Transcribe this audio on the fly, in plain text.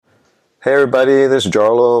Hey everybody, this is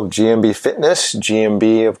Jarlo of GMB Fitness.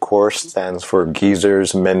 GMB, of course, stands for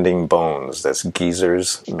Geezers Mending Bones. That's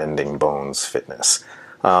Geezers Mending Bones Fitness.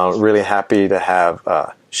 Really happy to have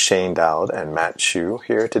Shane Dowd and Matt Chu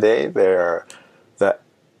here today. They're the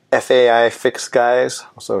FAI Fix guys.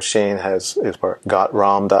 So Shane is part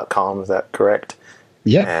GotRom.com, is that correct?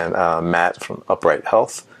 Yeah. And Matt from Upright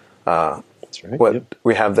Health. That's right.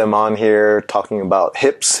 We have them on here talking about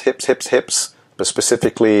hips, but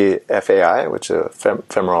specifically FAI, which is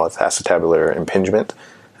femoral acetabular impingement,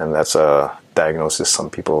 and that's a diagnosis some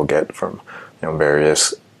people get from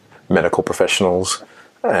various medical professionals,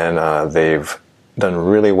 and they've done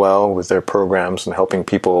really well with their programs and helping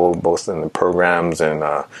people both in the programs and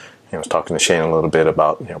I was talking to Shane a little bit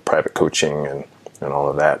about private coaching and all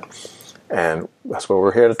of that, and that's what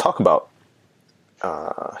we're here to talk about.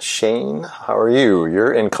 Shane, how are you?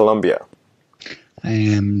 You're in Colombia. I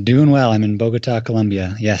am doing well. I'm in Bogota,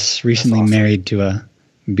 Colombia. Yes, recently married to a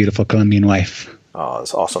beautiful Colombian wife. Oh,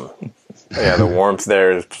 that's awesome. Yeah, the warmth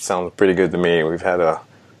there sounds pretty good to me. We've had a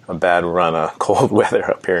bad run of cold weather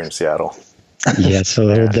up here in Seattle. Yeah, it's a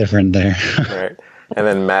little different there. Right. And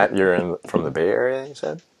then Matt, you're from the Bay Area, you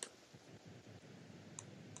said?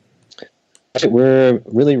 We're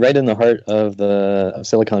really right in the heart of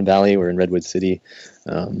Silicon Valley. We're in Redwood City,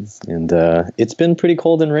 and it's been pretty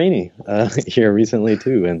cold and rainy here recently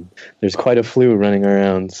too. And there's quite a flu running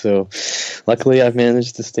around. So, luckily, I've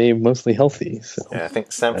managed to stay mostly healthy. So. Yeah, I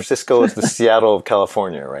think San Francisco is the Seattle of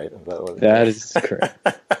California, right? That is correct.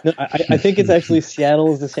 No, I think it's actually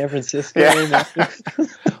Seattle is the San Francisco. Yeah.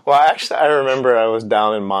 Well, actually, I remember I was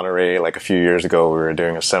down in Monterey like a few years ago. We were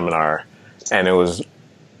doing a seminar, and it was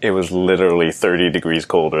literally 30 degrees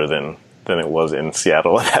colder than it was in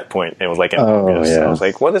Seattle at that point. It was like in August. Yeah. I was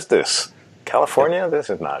like, what is this? California? This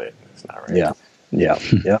is not it. It's not right.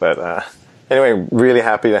 Yeah. But anyway, really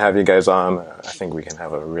happy to have you guys on. I think we can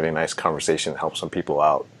have a really nice conversation, help some people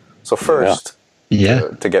out. So first,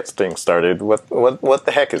 to get things started, what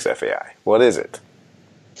the heck is FAI? What is it?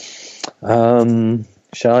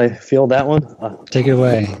 Shall I field that one? Take it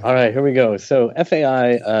away. All right, here we go. So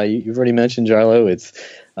FAI, you've already mentioned, Jarlo. It's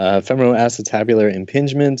femoroacetabular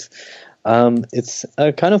impingement. It's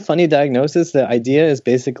a kind of funny diagnosis. The idea is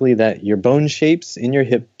basically that your bone shapes in your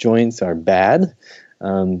hip joints are bad.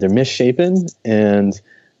 They're misshapen, and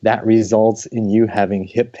that results in you having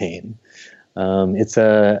hip pain. It's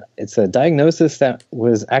a diagnosis that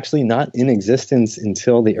was actually not in existence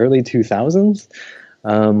until the early 2000s.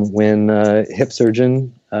 When a hip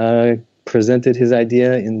surgeon presented his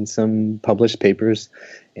idea in some published papers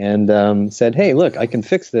and said, hey, look, I can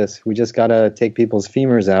fix this. We just got to take people's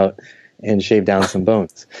femurs out and shave down some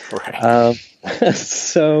bones. Right.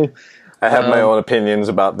 So I have my own opinions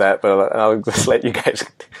about that, but I'll just let you guys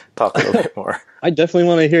talk a little bit more. I definitely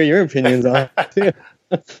want to hear your opinions on it, too.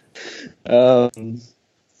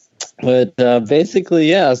 But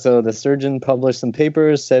basically, so the surgeon published some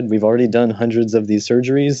papers, said we've already done hundreds of these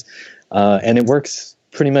surgeries, and it works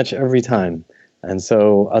pretty much every time. And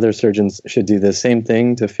so other surgeons should do the same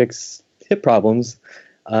thing to fix hip problems,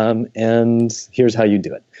 and here's how you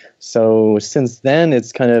do it. So since then,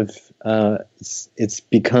 it's kind of it's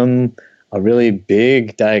become a really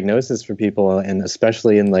big diagnosis for people, and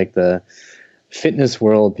especially in like the fitness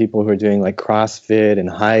world, people who are doing like CrossFit and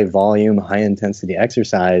high volume, high intensity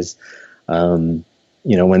exercise, when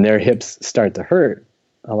their hips start to hurt,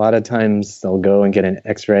 a lot of times they'll go and get an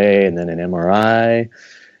X-ray and then an MRI,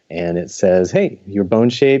 and it says, hey, your bone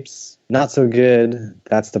shape's not so good.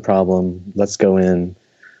 That's the problem. Let's go in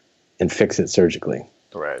and fix it surgically.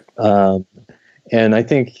 Right. And I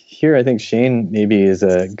think Shane maybe is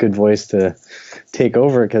a good voice to take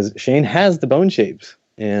over, because Shane has the bone shapes,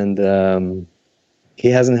 and he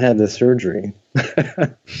hasn't had the surgery.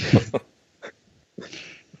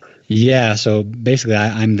 Yeah, so basically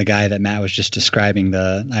I'm the guy that Matt was just describing.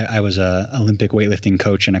 I was a Olympic weightlifting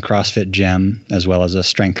coach in a CrossFit gym, as well as a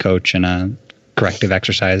strength coach and a corrective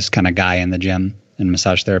exercise kind of guy in the gym and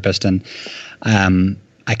massage therapist. And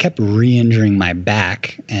I kept re-injuring my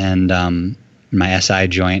back and my SI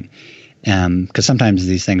joint, because sometimes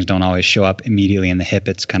these things don't always show up immediately in the hip.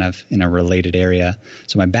 It's kind of in a related area.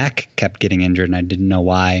 So my back kept getting injured, and I didn't know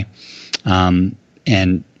why.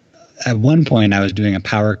 And at one point, I was doing a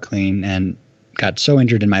power clean and got so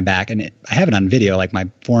injured in my back, and I have it on video. Like, my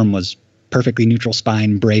form was perfectly neutral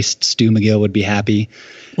spine, braced. Stu McGill would be happy.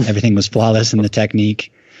 Everything was flawless in the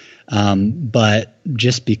technique. But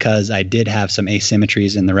just because I did have some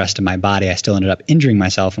asymmetries in the rest of my body, I still ended up injuring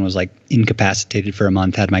myself and was like incapacitated for a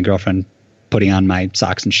month. Had my girlfriend putting on my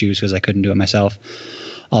socks and shoes because I couldn't do it myself.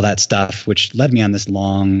 All that stuff, which led me on this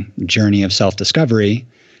long journey of self-discovery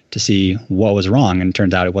to see what was wrong. And it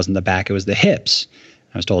turns out it wasn't the back, it was the hips.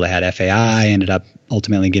 I was told I had FAI, ended up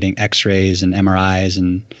ultimately getting x-rays and MRIs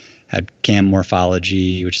and had cam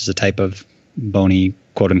morphology, which is a type of bony,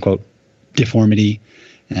 quote unquote, deformity,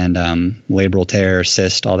 and labral tear,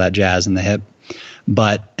 cyst, all that jazz in the hip.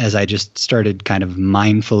 But as I just started kind of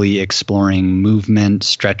mindfully exploring movement,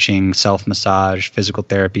 stretching, self-massage, physical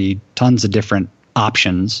therapy, tons of different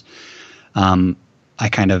options, I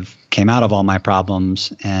kind of came out of all my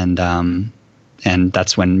problems, and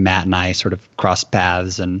that's when Matt and I sort of crossed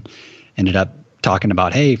paths and ended up talking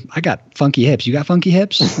about, hey, I got funky hips. You got funky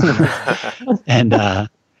hips? and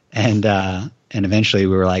eventually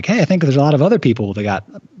we were like, hey, I think there's a lot of other people that got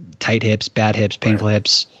tight hips, bad hips, painful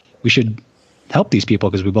hips. We should help these people,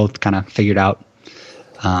 because we both kind of figured out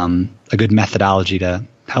a good methodology to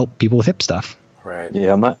help people with hip stuff. Right.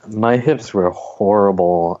 Yeah, my hips were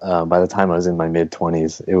horrible by the time I was in my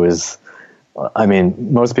mid-20s. It was, I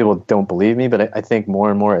mean, most people don't believe me, but I think more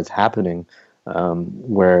and more it's happening,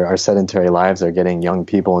 where our sedentary lives are getting young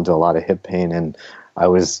people into a lot of hip pain. And I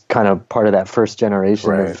was kind of part of that first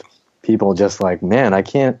generation of people just like, man, I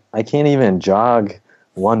can't even jog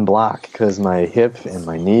one block because my hip and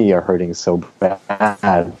my knee are hurting so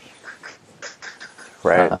bad.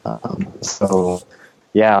 Right. So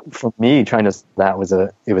yeah, for me, it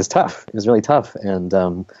was tough. It was really tough.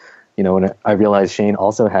 And, when I realized Shane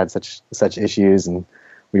also had such issues, and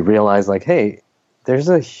we realized, like, hey, there's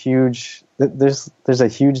a huge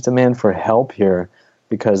demand for help here,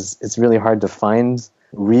 because it's really hard to find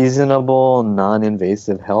reasonable,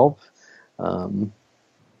 non-invasive help,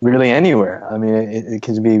 really anywhere. I mean, it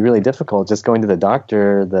can be really difficult. Just going to the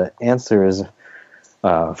doctor, the answers,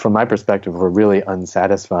 from my perspective, were really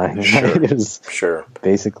unsatisfying. Sure. Right? It was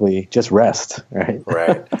basically just rest, right?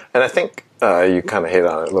 Right. And I think you kind of hit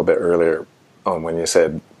on it a little bit earlier when you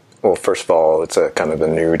said, well, first of all, it's a kind of a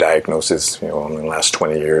new diagnosis, in the last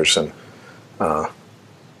 20 years. And I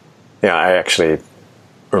actually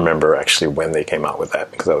remember when they came out with that,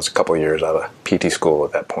 because I was a couple of years out of PT school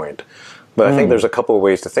at that point. But I think there's a couple of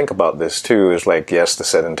ways to think about this too. Is like, yes, the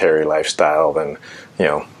sedentary lifestyle, and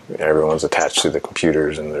everyone's attached to the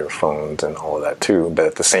computers and their phones and all of that too. But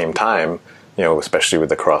at the same time, especially with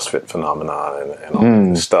the CrossFit phenomenon and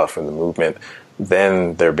all this stuff and the movement,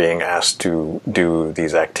 then they're being asked to do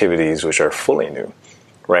these activities which are fully new,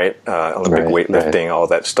 right? Olympic weightlifting, all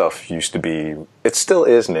that stuff used to be. It still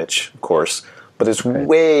is niche, of course, but it's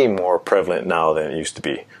way more prevalent now than it used to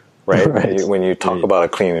be. Right? When you talk about a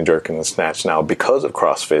clean and jerk and a snatch now, because of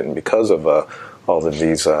CrossFit and because of all of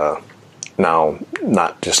these now,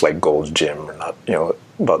 not just like Gold's Gym, or not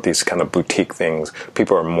about these kind of boutique things,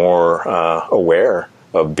 people are more aware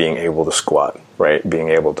of being able to squat, right? Being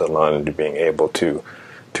able to lunge, being able to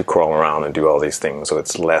crawl around and do all these things. So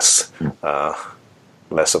it's less of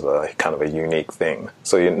a kind of a unique thing.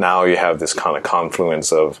 So now you have this kind of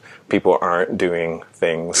confluence of people aren't doing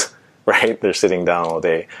things. Right, they're sitting down all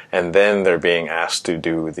day, and then they're being asked to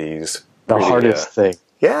do the hardest thing.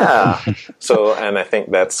 Yeah. So, and I think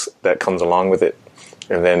that comes along with it.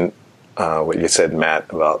 And then what you said,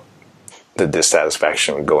 Matt, about the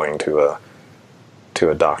dissatisfaction with going to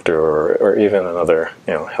a doctor or even another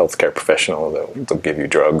healthcare professional. They'll give you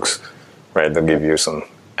drugs, right? They'll give you some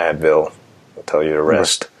Advil. They'll tell you to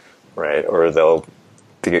rest, right? Or they'll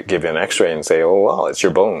give you an X-ray and say, "Oh, well, it's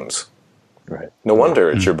your bones." Right. No wonder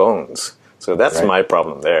it's your bones. So that's my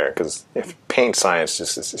problem there, because if pain science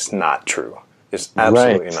just is not true, it's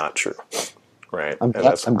absolutely not true. Right.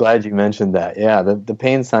 I'm glad you mentioned that. Yeah, the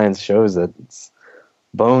pain science shows that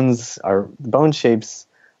bone shapes.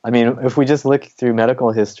 I mean, if we just look through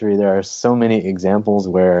medical history, there are so many examples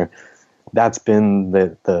where that's been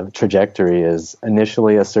the trajectory. Is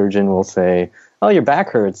initially a surgeon will say, "Oh, your back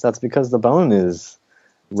hurts. That's because the bone is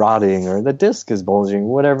rotting or the disc is bulging,"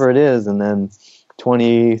 whatever it is. And then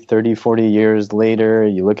 20, 30, 40 years later,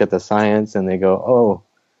 you look at the science and they go,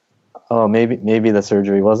 oh, maybe the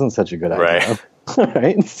surgery wasn't such a good idea.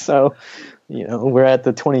 Right. So, we're at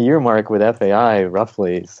the 20-year mark with FAI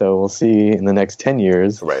roughly. So we'll see in the next 10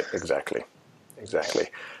 years. Right. Exactly.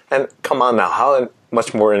 And come on now, how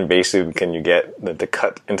much more invasive can you get than to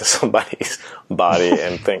cut into somebody's body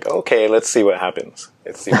and think, okay, let's see what happens.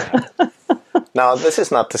 Now, this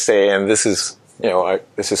is not to say, and this is,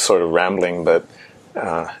 this is sort of rambling, but,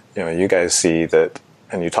 you guys see that,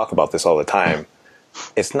 and you talk about this all the time.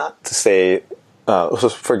 It's not to say,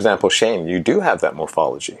 for example, Shane, you do have that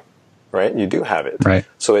morphology, right? You do have it. Right.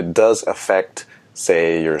 So it does affect,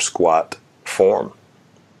 say, your squat form,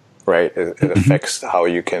 right? It affects how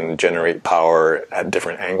you can generate power at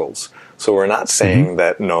different angles. So we're not saying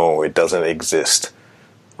that, no, it doesn't exist,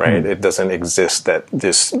 right? It doesn't exist that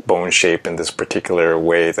this bone shape in this particular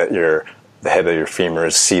way that the head of your femur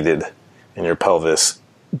is seated in your pelvis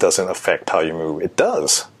doesn't affect how you move. It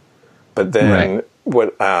does. But then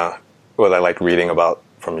what I like reading about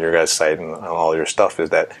from your guys' site and all your stuff is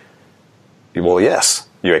that, well, yes,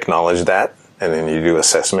 you acknowledge that, and then you do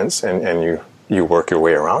assessments, and you work your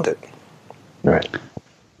way around it. Right.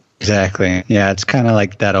 Exactly. Yeah, it's kind of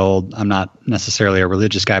like that old, I'm not necessarily a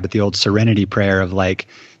religious guy, but the old serenity prayer of like,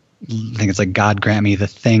 I think it's like, God grant me the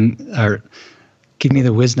thing, or give me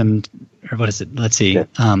the wisdom, or what is it? Let's see. Yeah.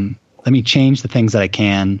 Let me change the things that I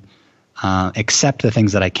can, accept the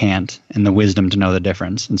things that I can't, and the wisdom to know the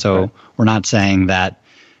difference. And so we're not saying that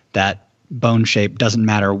bone shape doesn't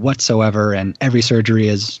matter whatsoever and every surgery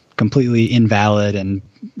is completely invalid and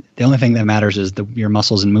the only thing that matters is your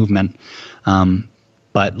muscles and movement.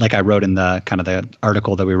 But like I wrote in the kind of the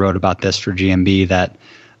article that we wrote about this for GMB, that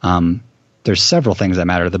there's several things that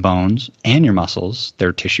matter: the bones and your muscles,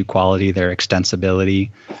 their tissue quality, their extensibility,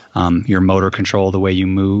 your motor control, the way you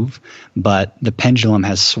move. But the pendulum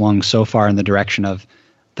has swung so far in the direction of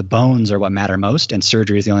the bones are what matter most, and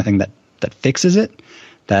surgery is the only thing that fixes it,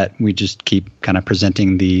 that we just keep kind of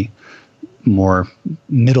presenting the more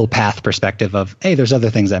middle path perspective of, hey, there's other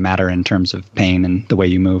things that matter in terms of pain and the way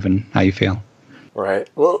you move and how you feel. Right.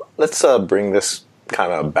 Well, let's bring this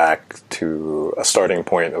kind of back to a starting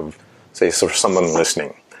point of, say, so for someone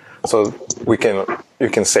listening. So you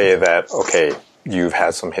can say that, okay, you've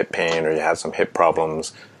had some hip pain or you had some hip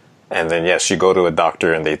problems, and then yes, you go to a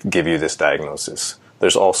doctor and they give you this diagnosis.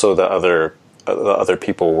 There's also the other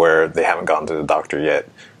people where they haven't gone to the doctor yet.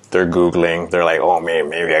 They're Googling. They're like, oh, man,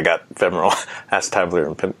 maybe I got femoral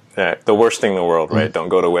acetabular. The worst thing in the world, right? Don't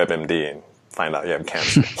go to WebMD and find out you have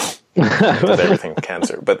cancer. Because everything's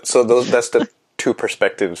cancer. But so that's the two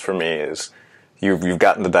perspectives for me is you've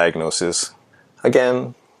gotten the diagnosis.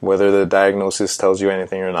 Again, whether the diagnosis tells you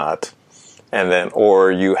anything or not. And then,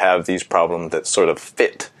 or you have these problems that sort of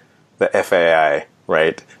fit the FAI,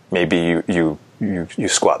 right? Maybe you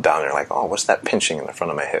squat down and you're like, oh, what's that pinching in the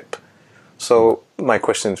front of my hip? So my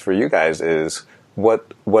questions for you guys is, what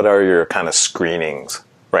are your kind of screenings,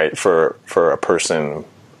 right, for a person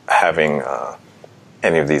having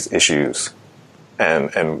any of these issues,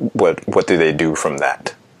 and what do they do from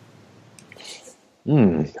that?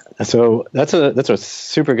 So that's a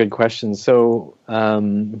super good question. So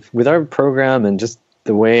with our program and just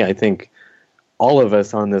the way I think all of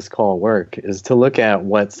us on this call work is to look at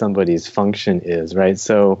what somebody's function is, right?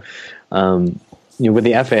 So with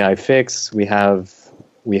the FAI Fix, we have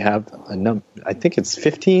a number. I think it's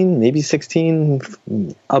 15, maybe 16,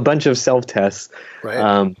 a bunch of self-tests,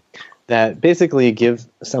 right, that basically give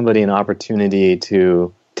somebody an opportunity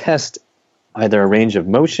to test either a range of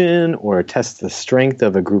motion or test the strength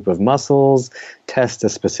of a group of muscles, test a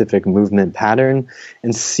specific movement pattern,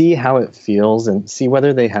 and see how it feels and see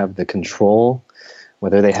whether they have the control,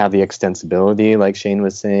 whether they have the extensibility, like Shane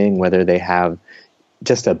was saying, whether they have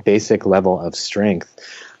just a basic level of strength.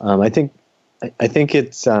 I think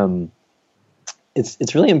it's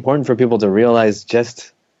really important for people to realize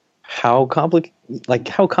just how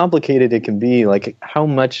complicated it can be, like how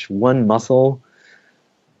much one muscle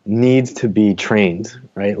needs to be trained,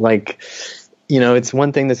 right? Like, it's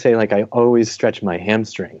one thing to say, like, I always stretch my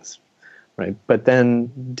hamstrings, right? But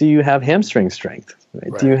then do you have hamstring strength,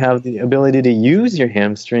 right? Do you have the ability to use your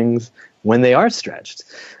hamstrings when they are stretched?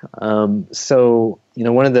 So,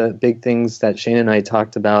 one of the big things that Shane and I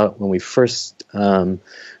talked about when we first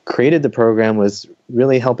created the program was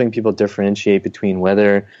really helping people differentiate between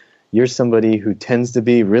whether you're somebody who tends to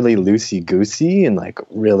be really loosey-goosey and like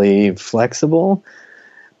really flexible,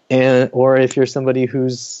 or if you're somebody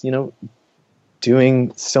who's,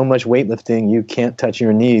 doing so much weightlifting you can't touch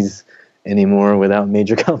your knees anymore without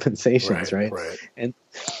major compensations, right?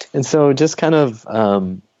 And so just kind of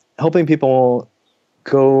helping people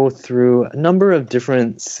go through a number of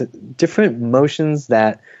different motions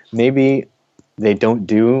that maybe they don't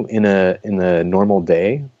do in a normal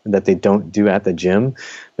day, that they don't do at the gym,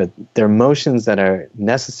 but they're motions that are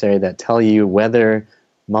necessary that tell you whether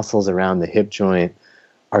muscles around the hip joint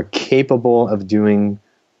are capable of doing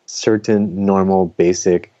certain normal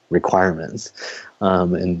basic requirements.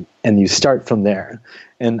 And you start from there.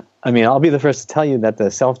 And I mean, I'll be the first to tell you that the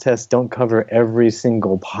self-tests don't cover every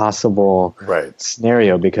single possible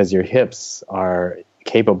scenario, because your hips are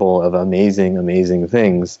capable of amazing, amazing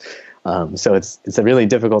things. So it's really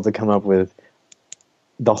difficult to come up with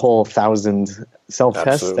the whole 1,000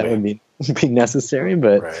 self-tests that would be necessary.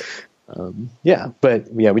 But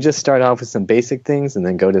we just start off with some basic things and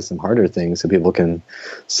then go to some harder things so people can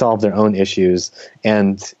solve their own issues.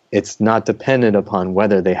 And it's not dependent upon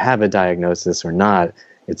whether they have a diagnosis or not.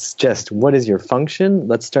 It's just, what is your function?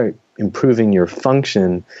 Let's start improving your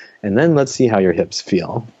function, and then let's see how your hips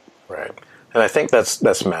feel. Right. And I think that's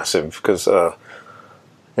massive because,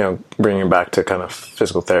 bringing back to kind of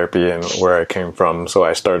physical therapy and where I came from. So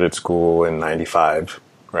I started school in 95,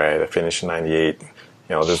 right? I finished in 98.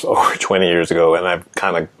 This over 20 years ago, and I've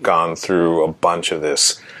kind of gone through a bunch of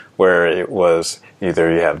this where it was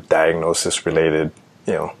either you have diagnosis-related,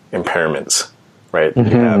 impairments, right?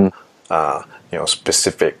 Mm-hmm. You have,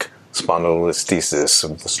 specific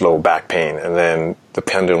spondylolisthesis, the slow back pain, and then the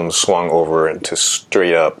pendulum swung over into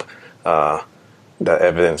straight up the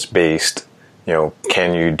evidence-based,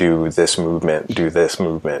 can you do this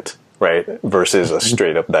movement, right? Versus a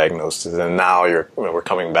straight up diagnosis. And now we're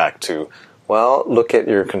coming back to, well, look at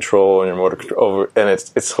your control and your motor control over, and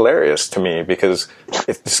it's hilarious to me because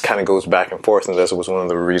it just kind of goes back and forth. And this was one of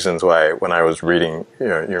the reasons why when I was reading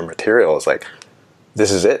your material, it's like,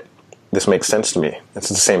 this is it. This makes sense to me. It's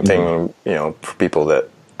the same thing, for people that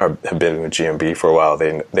have been with GMB for a while.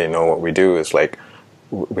 They know what we do is like,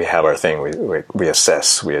 we have our thing. We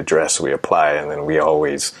assess, we address, we apply, and then we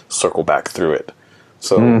always circle back through it.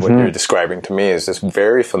 So what you're describing to me is just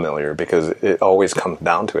very familiar because it always comes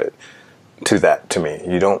down to that to me.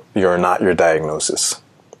 You're not your diagnosis.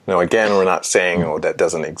 Again, we're not saying, that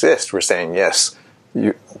doesn't exist. We're saying, yes,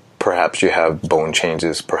 perhaps you have bone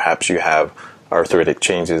changes, perhaps you have arthritic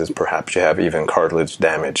changes, perhaps you have even cartilage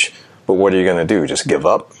damage. But what are you going to do? Just give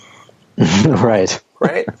up? Right.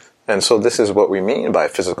 Right? And so this is what we mean by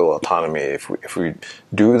physical autonomy. If we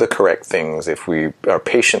do the correct things, if we are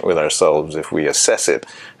patient with ourselves, if we assess it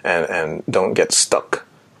and don't get stuck,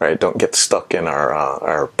 right? Don't get stuck in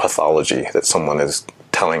our pathology that someone is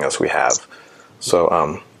telling us we have. So,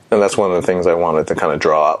 and that's one of the things I wanted to kind of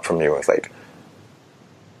draw out from you is like,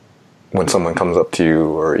 when someone comes up to you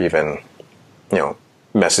or even,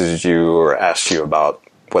 messages you or asks you about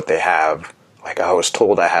what they have, like, I was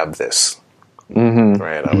told I have this.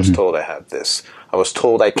 Right? I was told I have this. I was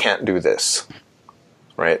told I can't do this.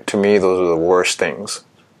 Right? To me, those are the worst things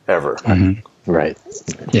ever. Right.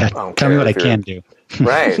 Yeah. Tell me what I can do.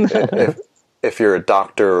 Right. if you're a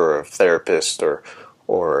doctor or a therapist or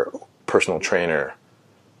personal trainer,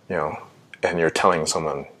 and you're telling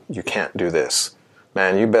someone you can't do this,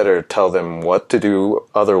 man, you better tell them what to do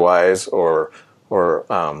otherwise, or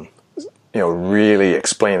really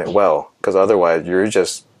explain it well, because otherwise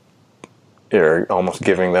you're almost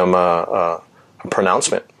giving them a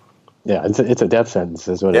pronouncement. Yeah, it's a death sentence,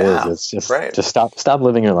 is what it is. It's just just stop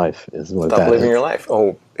living your life. Is what stop living your life.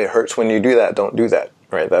 Oh, it hurts when you do that. Don't do that.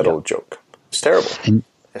 Right, that old joke. It's terrible. And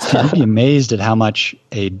you'd be amazed at how much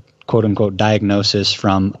a quote unquote diagnosis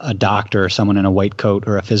from a doctor or someone in a white coat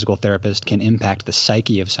or a physical therapist can impact the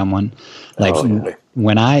psyche of someone. Like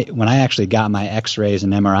when I actually got my X-rays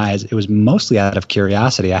and MRIs, it was mostly out of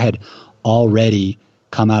curiosity. I had already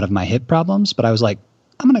come out of my hip problems, but I was like,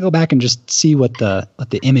 I'm going to go back and just see what the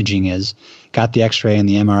imaging is. Got the X-ray and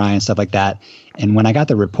the MRI and stuff like that. And when I got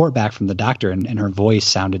the report back from the doctor and her voice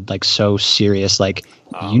sounded like so serious, like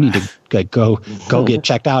you need to like go get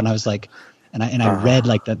checked out. And I was like, and I read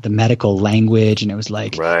like the medical language, and it was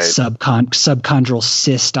like subchondral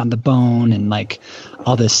cyst on the bone and like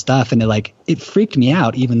all this stuff. And it freaked me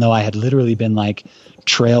out, even though I had literally been like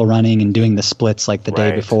trail running and doing the splits like the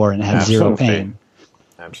day before and had zero pain.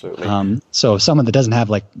 Absolutely. So someone that doesn't have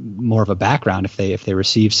like more of a background, if they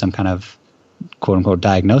receive some kind of quote unquote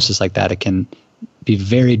diagnosis like that, it can be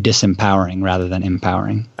very disempowering rather than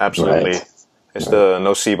empowering. Absolutely. Right. It's the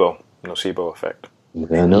nocebo effect. The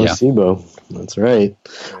nocebo. That's right.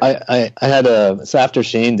 I had so after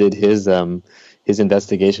Shane did his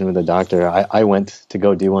investigation with the doctor, I went to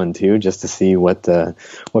go do one too, just to see what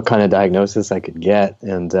kind of diagnosis I could get,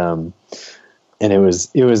 and it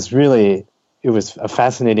was a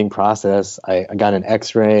fascinating process. I got an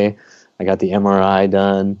X-ray, I got the MRI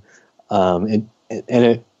done,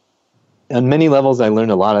 and on many levels I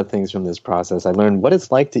learned a lot of things from this process. I learned what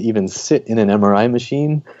it's like to even sit in an MRI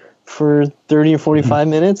machine for 30 or 45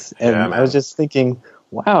 minutes, and I was just thinking,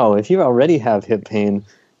 wow, if you already have hip pain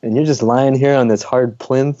and you're just lying here on this hard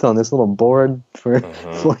plinth on this little board for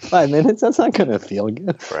 45 minutes, that's not going to feel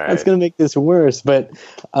good. Right. That's going to make this worse. But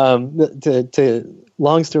to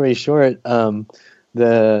long story short,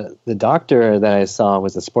 the doctor that I saw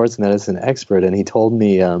was a sports medicine expert, and he told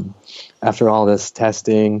me after all this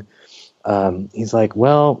testing, he's like,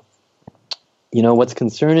 well, what's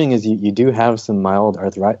concerning is you do have some mild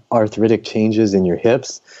arthritic changes in your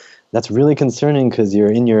hips. That's really concerning because you're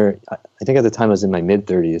in I think at the time I was in my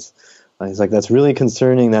mid-30s. He's like, that's really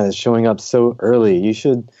concerning that it's showing up so early. You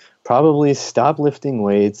should probably stop lifting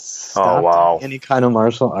weights, stop doing any kind of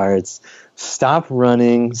martial arts, stop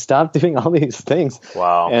running, stop doing all these things.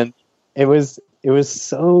 Wow. And it was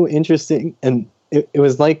so interesting, and it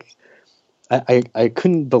was like I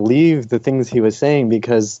couldn't believe the things he was saying,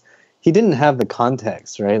 because he didn't have the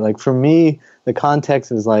context, right? Like for me, the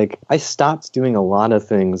context is like I stopped doing a lot of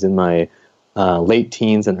things in my late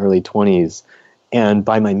teens and early 20s, and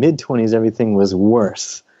by my mid 20s, everything was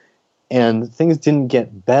worse. And things didn't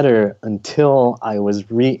get better until I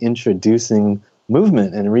was reintroducing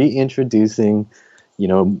movement and reintroducing,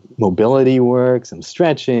 mobility work, some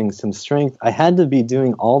stretching, some strength. I had to be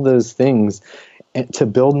doing all those things to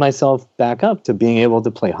build myself back up to being able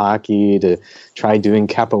to play hockey, to try doing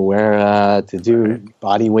capoeira, to do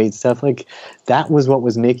body weight stuff. Like that was what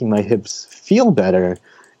was making my hips feel better.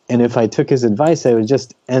 And if I took his advice, I would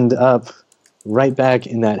just end up right back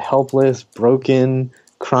in that helpless, broken,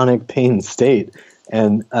 chronic pain state.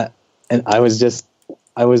 And I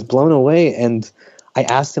was blown away. And I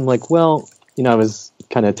asked him, like, well, I was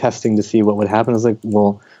kind of testing to see what would happen. I was like,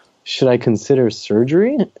 well, should I consider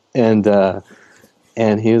surgery? And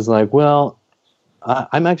he was like, well,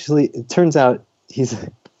 I'm actually, it turns out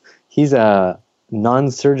he's a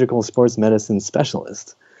non-surgical sports medicine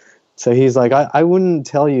specialist. So he's like, I wouldn't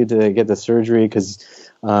tell you to get the surgery because,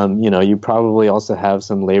 you probably also have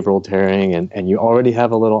some labral tearing and you already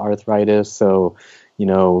have a little arthritis. So,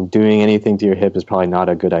 doing anything to your hip is probably not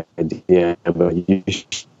a good idea, but you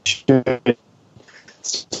should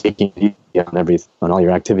take it on all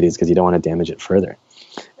your activities because you don't want to damage it further.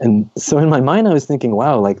 And so in my mind, I was thinking,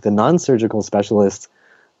 wow, like the non-surgical specialist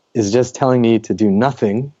is just telling me to do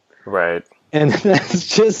nothing. Right. And that's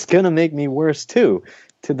just going to make me worse too,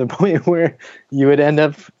 to the point where you would end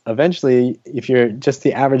up eventually, if you're just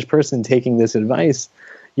the average person taking this advice,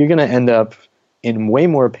 you're going to end up in way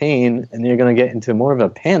more pain, and you're going to get into more of a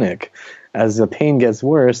panic as the pain gets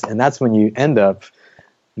worse. And that's when you end up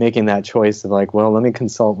making that choice of like, well, let me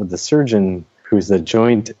consult with the surgeon who's the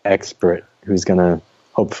joint expert who's going to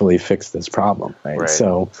hopefully fix this problem. Right.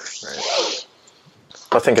 So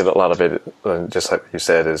I think a lot of it, just like you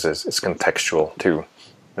said, is contextual too.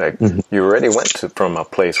 Like you already went from a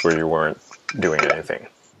place where you weren't doing anything.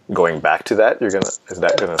 Going back to that, is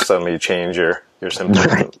that gonna suddenly change your symptoms?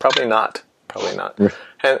 Right. Probably not.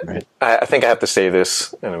 And I think I have to say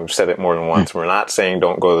this, and we've said it more than once. We're not saying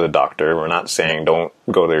don't go to the doctor. We're not saying don't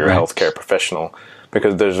go to your healthcare professional,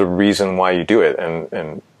 because there's a reason why you do it.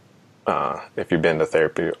 And if you've been to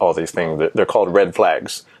therapy, all these things, they're called red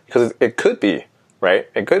flags, because it could be, right?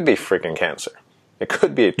 It could be freaking cancer. It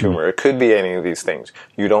could be a tumor. It could be any of these things.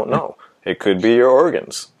 You don't know. It could be your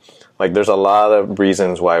organs. Like there's a lot of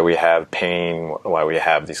reasons why we have pain, why we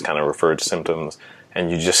have these kind of referred symptoms, and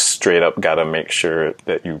you just straight up got to make sure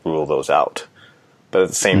that you rule those out. But at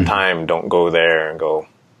the same time, don't go there and go,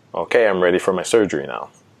 okay, I'm ready for my surgery now.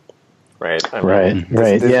 Right? These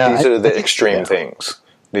are the extreme things.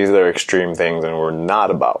 These are extreme things, and we're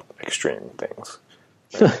not about extreme things.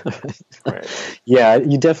 Right. Yeah,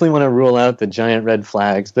 you definitely want to rule out the giant red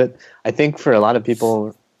flags. But I think for a lot of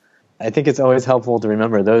people, I think it's always helpful to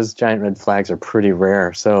remember those giant red flags are pretty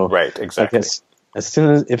rare. So right, exactly. As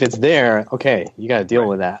soon as if it's there, okay, you got to deal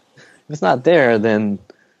with that. If it's not there, then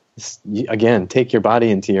again, take your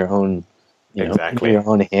body into your own, into your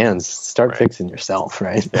own hands. Start fixing yourself,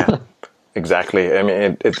 right? Yeah, exactly. I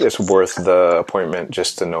mean, it's worth the appointment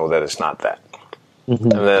just to know that it's not that.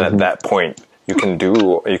 And then at that point, you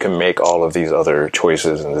can make all of these other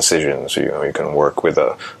choices and decisions. You can work with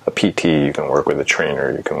a PT, you can work with a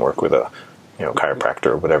trainer, you can work with a chiropractor,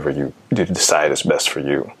 or whatever you decide is best for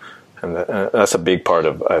you. And that's a big part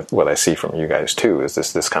of what I see from you guys too, is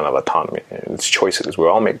this kind of autonomy. It's choices. We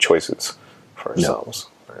all make choices for ourselves.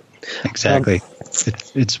 Yeah. Right? Exactly.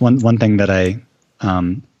 It's one thing that I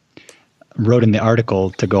wrote in the article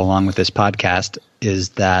to go along with this podcast is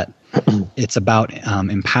that it's about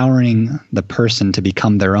empowering the person to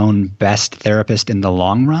become their own best therapist in the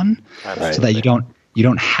long run, so that you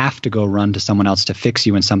don't have to go run to someone else to fix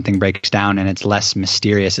you when something breaks down, and it's less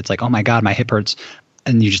mysterious. It's like, oh my God, my hip hurts.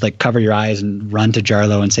 And you just like cover your eyes and run to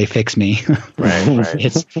Jarlo and say, fix me.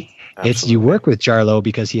 Right. It's you work with Jarlo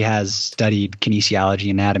because he has studied kinesiology,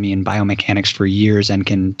 anatomy, and biomechanics for years and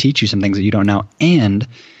can teach you some things that you don't know. And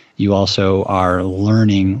you also are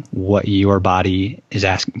learning what your body is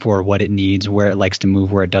asking for, what it needs, where it likes to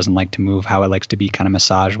move, where it doesn't like to move, how it likes to be kind of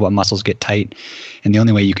massaged, what muscles get tight. And the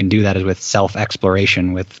only way you can do that is with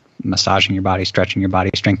self-exploration, with massaging your body, stretching your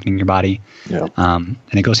body, strengthening your body. Yeah. And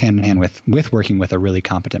it goes hand in hand with working with a really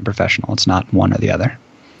competent professional. It's not one or the other.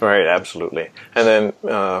 Right, absolutely. And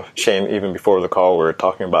then, Shane, even before the call, we were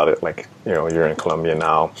talking about it, like, you're in Colombia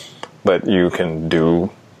now, but you can do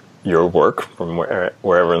your work from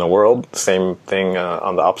wherever in the world. Same thing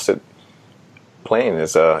on the opposite plane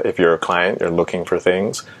is if you're a client, you're looking for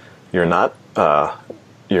things, you're not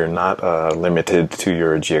limited to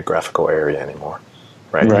your geographical area anymore,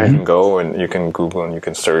 right? You can go and you can Google and you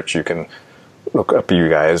can search, you can look up you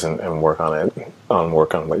guys and work on it,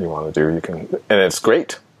 work on what you want to do. You can, and it's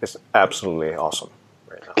great. It's absolutely awesome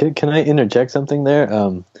right now. Can I interject something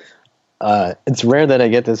there? It's rare that I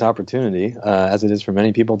get this opportunity, as it is for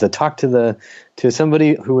many people, to talk to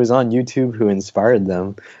somebody who was on YouTube who inspired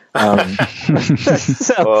them. Well,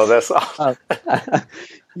 that's awesome.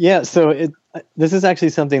 Yeah. So this is actually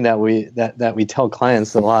something that we tell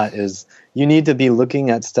clients a lot is you need to be looking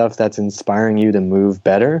at stuff that's inspiring you to move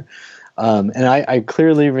better. And I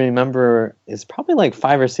clearly remember, it's probably like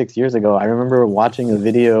 5 or 6 years ago, I remember watching a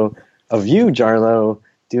video of you, Jarlo,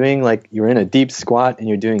 doing like, you're in a deep squat and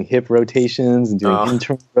you're doing hip rotations and doing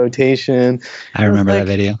internal rotation. I remember that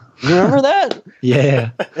video. You remember that?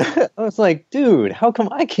 Yeah. I was like, dude, how come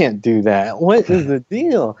I can't do that? What is the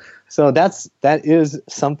deal? So that is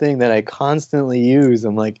something that I constantly use.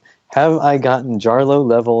 I'm like, have I gotten Jarlo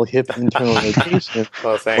level hip internal rotation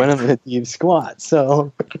when I'm in a deep squat?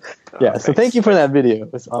 So, yeah. So thank you for that video.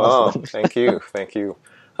 It was awesome. Oh, thank you.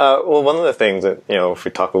 Well, one of the things that, if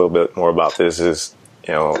we talk a little bit more about this is,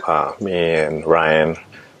 me and Ryan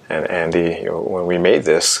and Andy, when we made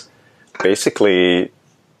this, basically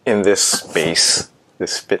in this space,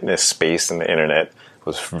 this fitness space in the internet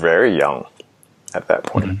was very young at that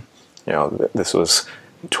point. This was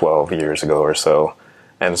 12 years ago or so.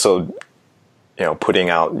 And so, putting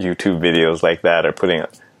out YouTube videos like that, or putting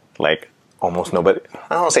like almost nobody,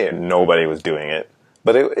 I don't say nobody was doing it,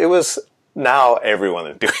 but it was, now everyone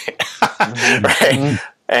is doing it, right?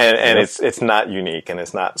 And it's not unique, and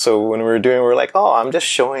it's not. So when we were like, oh, I'm just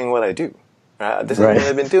showing what I do. This is what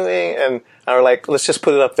I've been doing, and we're like, let's just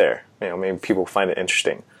put it up there. Maybe people find it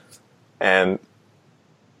interesting. And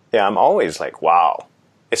yeah, I'm always like, wow.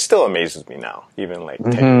 It still amazes me now, even like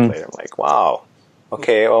 10 years later. I'm like, wow.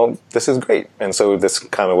 Okay, well, this is great. And so this is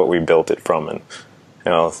kind of what we built it from. And,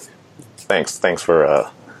 thanks for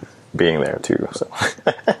being there too. So.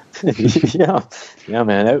 Yeah,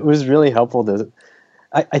 man. It was really helpful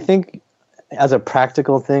I think as a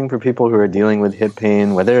practical thing for people who are dealing with hip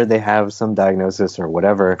pain, whether they have some diagnosis or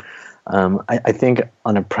whatever, I think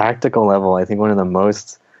on a practical level, I think one of the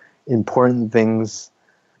most important things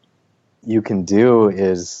you can do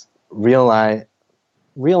is realize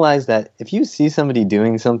that if you see somebody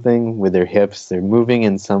doing something with their hips, they're moving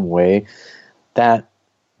in some way, that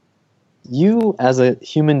you as a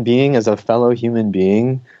human being, as a fellow human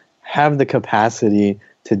being, have the capacity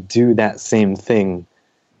to do that same thing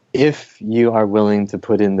if you are willing to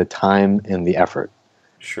put in the time and the effort.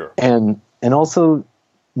 Sure. And also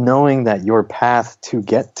knowing that your path to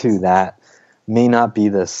get to that may not be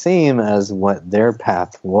the same as what their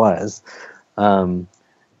path was. And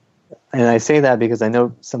I say that because I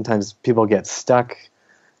know sometimes people get stuck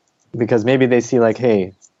because maybe they see like,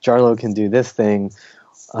 hey, Jarlo can do this thing.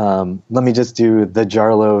 Let me just do the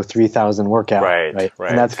Jarlo 3000 workout. Right.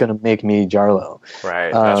 And that's going to make me Jarlo.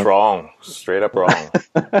 Right. That's wrong. Straight up wrong.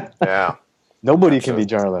 Yeah. Nobody can be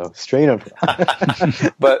Jarlo. Straight up.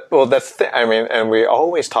 But, well, that's and we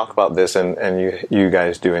always talk about this, and you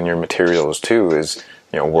guys do in your materials too, is,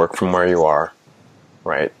 work from where you are.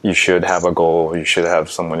 Right. You should have a goal. You should have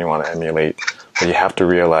someone you want to emulate. But you have to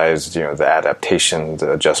realize, the adaptation,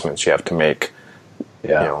 the adjustments you have to make.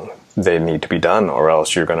 Yeah. They need to be done, or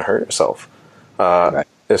else you're going to hurt yourself.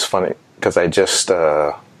 It's funny because I just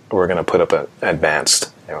we're going to put up an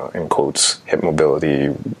advanced, in quotes, hip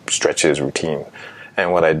mobility stretches routine,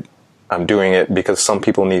 and what I'm doing it because some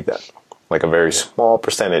people need that, like a very small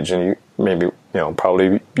percentage, and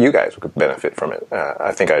probably you guys would benefit from it.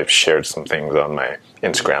 I think I shared some things on my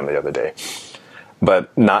Instagram the other day,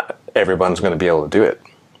 but not everyone's going to be able to do it,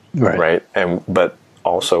 right? But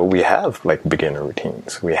also, we have like beginner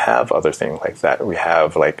routines. We have other things like that. We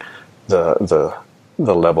have like the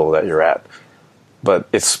level that you're at, but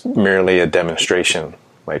it's merely a demonstration.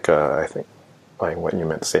 Like I think, like what you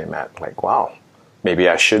meant to say, Matt. Like, wow, maybe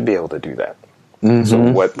I should be able to do that. So,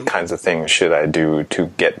 what kinds of things should I do to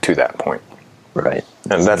get to that point? Right.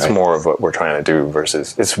 And that's more of what we're trying to do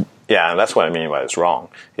versus and that's what I mean by it's wrong.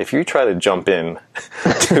 If you try to jump in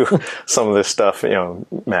to some of this stuff,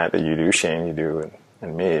 Matt, that you do, Shane, you do,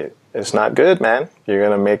 and me, it's not good, man. You're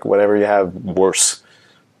going to make whatever you have worse.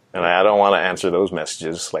 And I don't want to answer those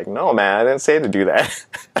messages like, no, man, I didn't say to do that.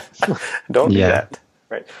 Don't do that.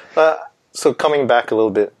 Right. So coming back a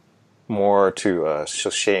little bit more to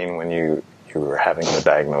Shane, when you were having the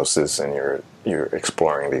diagnosis and you're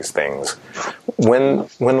exploring these things, when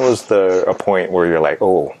was a point where you're like,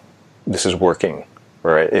 oh, this is working,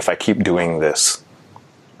 right? If I keep doing this,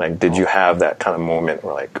 like, did you have that kind of moment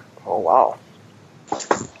where like, oh wow?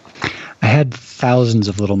 I had thousands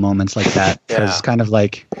of little moments like that. Because kind of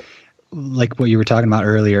like what you were talking about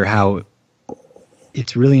earlier, how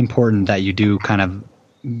it's really important that you do kind of,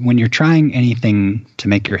 when you're trying anything to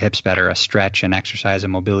make your hips better, a stretch, an exercise, a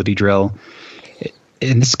mobility drill,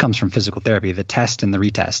 and this comes from physical therapy, the test and the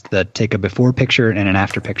retest, the take a before picture and an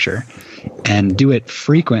after picture, and do it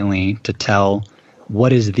frequently to tell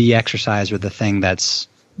what is the exercise or the thing that's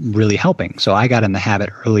really helping. So I got in the habit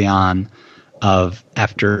early on of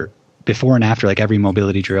before and after, like every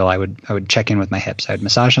mobility drill, I would check in with my hips. I would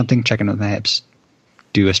massage something, check in with my hips,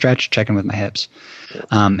 do a stretch, check in with my hips.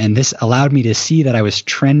 And this allowed me to see that I was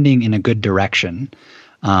trending in a good direction.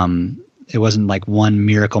 It wasn't like one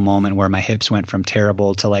miracle moment where my hips went from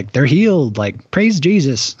terrible to like, they're healed, like praise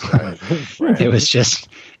Jesus. Right.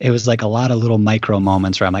 It was like a lot of little micro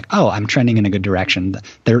moments where I'm like, oh, I'm trending in a good direction.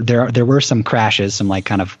 There were some crashes, some like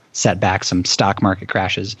kind of setbacks, some stock market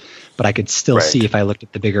crashes, but I could still see if I looked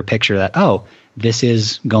at the bigger picture that, oh, this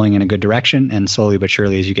is going in a good direction. And slowly but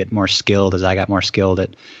surely, as you get more skilled, as I got more skilled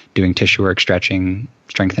at doing tissue work, stretching,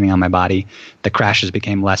 strengthening on my body, the crashes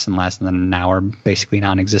became less and less, and then now are basically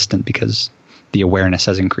non-existent because the awareness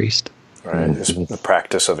has increased. Right, just the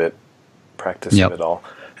practice of it all.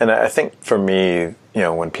 And I think for me,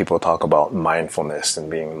 when people talk about mindfulness and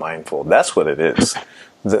being mindful, that's what it is.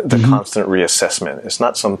 The constant reassessment. It's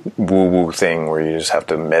not some woo-woo thing where you just have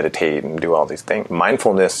to meditate and do all these things.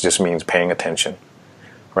 Mindfulness just means paying attention,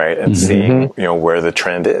 right? And seeing, where the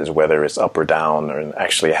trend is, whether it's up or down, or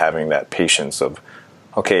actually having that patience of,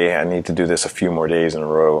 okay, I need to do this a few more days in a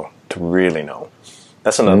row to really know.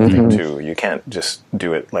 That's another thing too. You can't just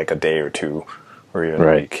do it like a day or two or even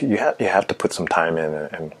a week. You have to put some time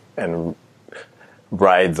in and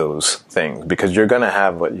ride those things, because you're going to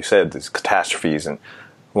have what you said, these catastrophes, and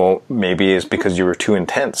well, maybe it's because you were too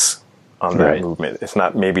intense on that movement. It's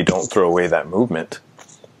not, maybe don't throw away that movement.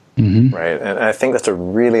 Right. And I think that's a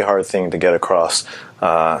really hard thing to get across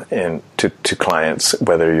to clients,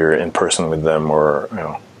 whether you're in person with them or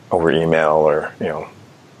over email or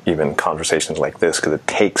even conversations like this, because it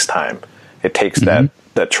takes time. It takes that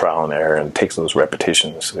trial and error, and it takes those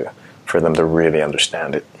repetitions for them to really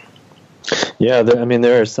understand it. Yeah,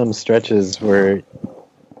 there are some stretches where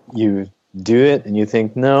you do it and you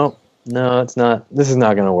think, no, it's not. This is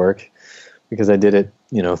not going to work because I did it,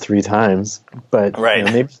 3 times. But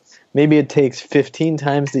maybe it takes 15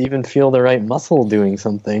 times to even feel the right muscle doing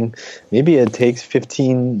something. Maybe it takes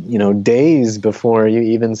 15, days before you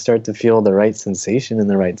even start to feel the right sensation in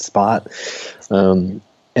the right spot. And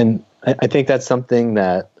I think that's something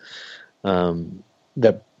that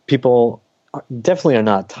that people definitely are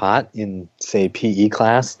not taught in, say, PE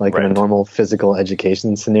class, like in a normal physical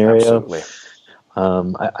education scenario. Absolutely.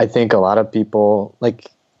 I think a lot of people,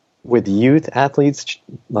 like with youth athletes,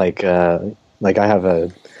 like I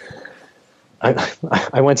have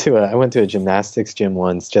I went to a gymnastics gym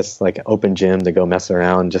once, just like an open gym to go mess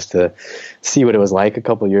around, just to see what it was like a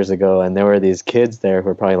couple years ago. And there were these kids there who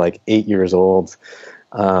were probably like 8 years old.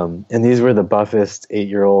 And these were the buffest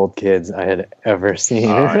 8-year-old kids I had ever seen.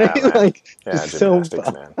 Oh, yeah, like, gymnastics,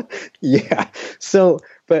 man. Yeah. So,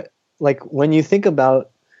 but like when you think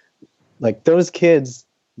about like those kids,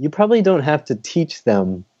 you probably don't have to teach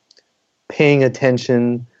them paying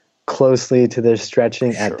attention closely to their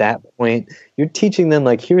stretching at that point. You're teaching them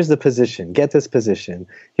like, here's the position, get this position.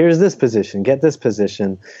 Here's this position, get this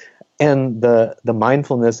position. And the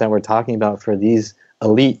mindfulness that we're talking about for these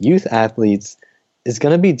elite youth athletes is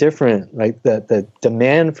going to be different, right? The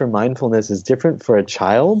demand for mindfulness is different for a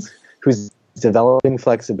child who's developing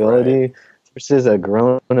flexibility versus a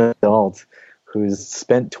grown adult who's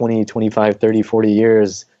spent 20, 25, 30, 40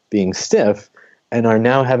 years being stiff and are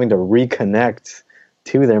now having to reconnect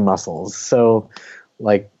to their muscles. So,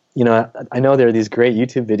 like, I know there are these great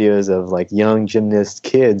YouTube videos of like young gymnast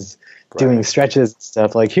kids doing stretches and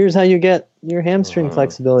stuff. Like, here's how you get your hamstring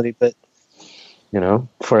flexibility. But,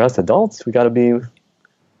 for us adults, we got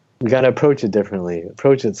to approach it differently,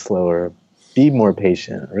 approach it slower, be more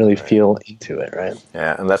patient, really feel into it, right?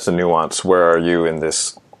 Yeah, and that's the nuance. Where are you in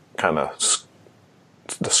this kind of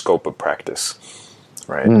the scope of practice,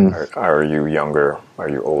 right? Are you younger? Are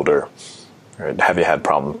you older? Right? Have you had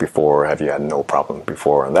problems before? Have you had no problems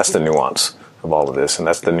before? And that's the nuance of all of this, and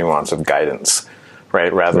that's the nuance of guidance,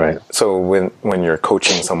 right? So when you're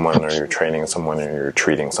coaching someone or you're training someone or you're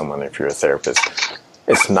treating someone, if you're a therapist,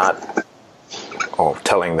 it's not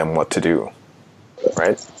telling them what to do,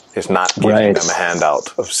 right? It's not giving them a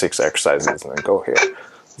handout of 6 exercises and then go here.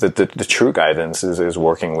 The true guidance is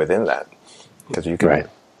working within that, because you can,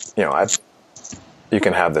 you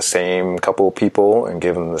can have the same couple of people and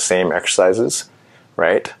give them the same exercises,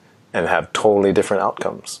 right? And have totally different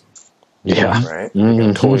outcomes. Yeah. Right?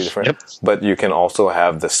 Mm-hmm. Totally different. Yep. But you can also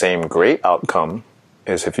have the same great outcome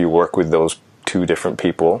as if you work with those 2 different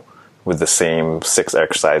people with the same 6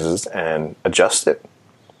 exercises and adjust it.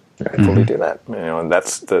 Right? Mm-hmm. Fully do that. And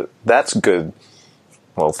that's good,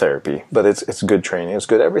 therapy, but it's good training. It's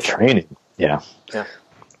good everything. Training. Yeah. Yeah.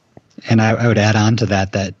 And I would add on to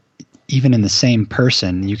that even in the same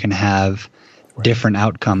person, you can have different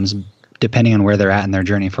outcomes depending on where they're at in their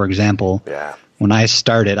journey. For example, when I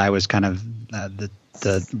started, I was kind of the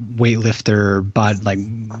weightlifter,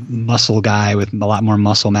 muscle guy with a lot more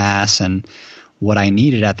muscle mass. And what I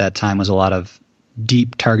needed at that time was a lot of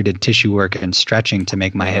deep targeted tissue work and stretching to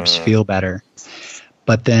make my hips feel better.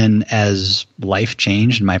 But then as life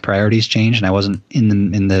changed and my priorities changed and I wasn't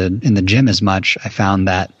in the gym as much, I found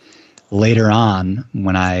that later on,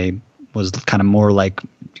 when I was kind of more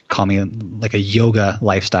call me like a yoga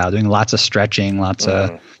lifestyle, doing lots of stretching, lots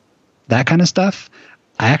of that kind of stuff,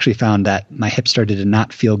 I actually found that my hips started to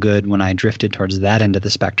not feel good when I drifted towards that end of the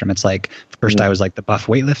spectrum. It's like first I was like the buff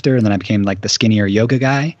weightlifter, and then I became like the skinnier yoga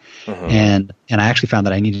guy. And I actually found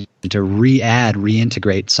that I needed to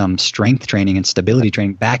reintegrate some strength training and stability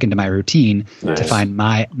training back into my routine to find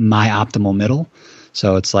my optimal middle.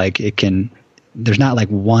 So it's like there's not like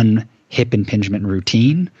one hip impingement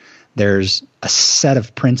routine. There's a set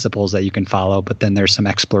of principles that you can follow, but then there's some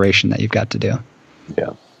exploration that you've got to do.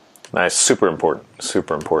 Yeah. Nice. Super important.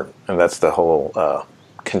 And that's the whole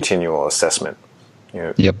continual assessment,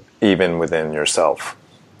 even within yourself.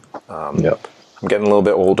 I'm getting a little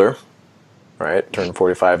bit older, right? Turned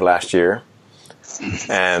 45 last year.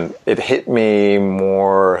 And it hit me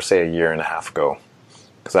more, say, a year and a half ago,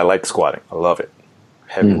 because I like squatting. I love it.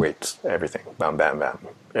 Heavy weights, everything. Bam, bam, bam.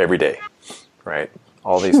 Every day, right?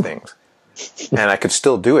 All these things. And I could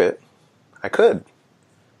still do it. I could.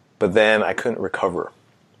 But then I couldn't recover.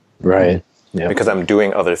 Right. Yeah. Because I'm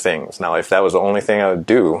doing other things. Now, if that was the only thing I would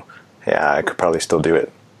do, I could probably still do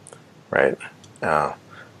it. Right.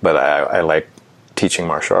 But I like teaching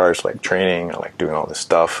martial arts, like training. I like doing all this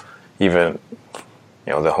stuff. Even,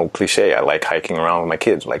 the whole cliche, I like hiking around with my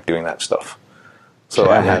kids, like doing that stuff. So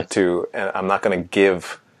I had to, and I'm not going to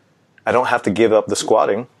I don't have to give up the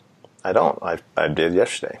squatting. I don't. I did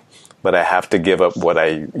yesterday. But I have to give up what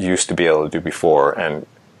I used to be able to do before and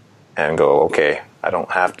go, okay, I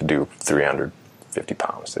don't have to do 350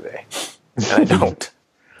 pounds today. And I don't.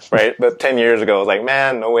 Right? But 10 years ago, I was like,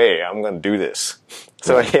 man, no way, I'm going to do this.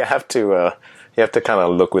 So you have to kind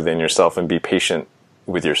of look within yourself and be patient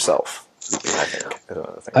with yourself, I think, is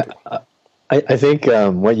another thing. I think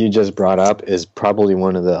what you just brought up is probably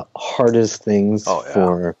one of the hardest things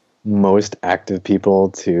for most active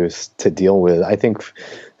people to deal with. I think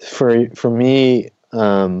for me,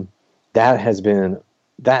 that has been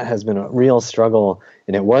a real struggle,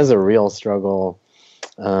 and it was a real struggle.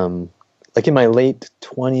 Like in my late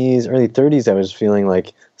 20s, early 30s, I was feeling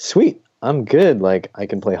like, sweet, I'm good. Like I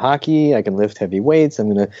can play hockey, I can lift heavy weights.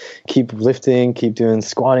 I'm going to keep lifting, keep doing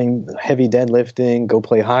squatting, heavy deadlifting, go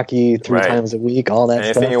play hockey 3 times a week, all that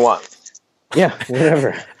stuff. Anything you want. Yeah,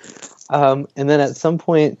 whatever. And then at some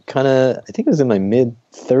point, kind of, I think it was in my mid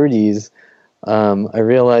 30s, I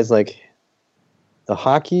realized like the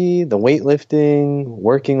hockey, the weightlifting,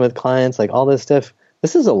 working with clients, like all this stuff,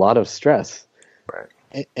 this is a lot of stress.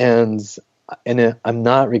 Right. And I'm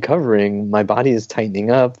not recovering. My body is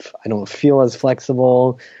tightening up. I don't feel as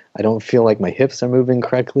flexible. I don't feel like my hips are moving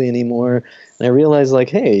correctly anymore. And I realized, like,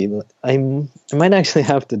 hey, I might actually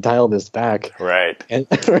have to dial this back. Right. And,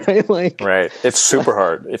 right. It's super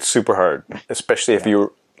hard. It's super hard, especially if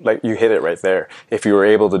you hit it right there. If you were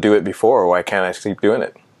able to do it before, why can't I keep doing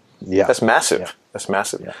it? Yeah. That's massive. Yeah. That's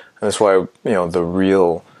massive. Yeah. And that's why, the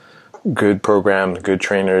real good programs, good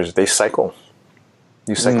trainers, they cycle.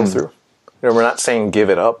 You cycle through. We're not saying give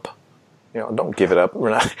it up. Don't give it up.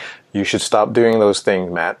 You should stop doing those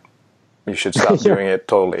things, Matt. You should stop doing it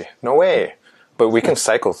totally. No way. But we can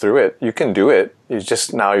cycle through it. You can do it. It's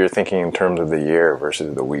just now you're thinking in terms of the year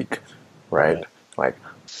versus the week, right? Like,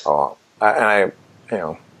 I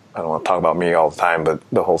don't want to talk about me all the time, but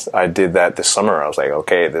I did that this summer. I was like,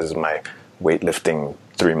 okay, this is my weightlifting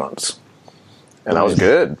 3 months, and I was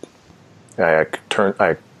good.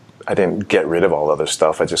 I didn't get rid of all the other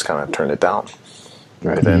stuff. I just kind of turned it down.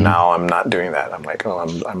 Right. But then now I'm not doing that. I'm like,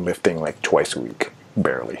 I'm lifting like twice a week,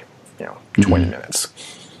 barely, 20 minutes,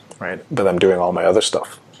 right? But I'm doing all my other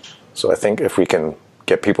stuff. So I think if we can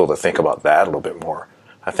get people to think about that a little bit more,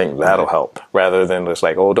 I think that'll help, rather than just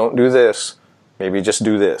like, oh, don't do this, maybe just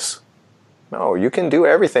do this. No, you can do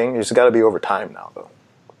everything. You just got to be over time now, though.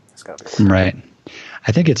 It's got to be right.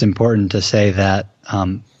 I think it's important to say that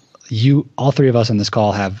all three of us on this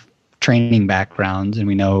call have training backgrounds, and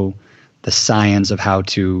we know the science of how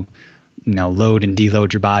to, load and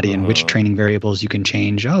deload your body and which training variables you can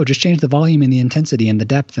change. Oh, just change the volume and the intensity and the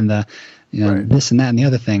depth and the, this and that and the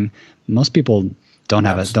other thing. Most people don't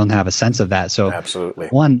have a sense of that. So absolutely.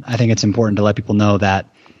 One, I think it's important to let people know that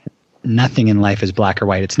nothing in life is black or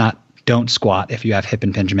white. It's not don't squat if you have hip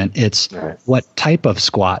impingement. It's what type of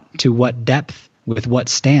squat, to what depth, with what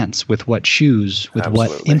stance, with what shoes, with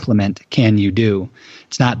what implement can you do.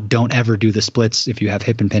 It's not don't ever do the splits if you have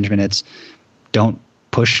hip impingement. It's don't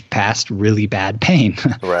push past really bad pain.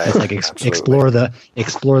 Right. It's like explore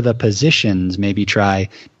the positions, maybe try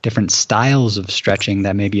different styles of stretching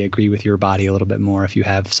that maybe agree with your body a little bit more if you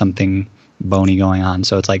have something bony going on.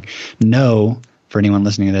 So it's like, know, for anyone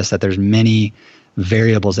listening to this, that there's many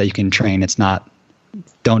variables that you can train. It's not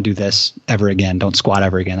don't do this ever again. Don't squat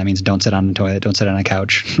ever again. That means don't sit on the toilet. Don't sit on a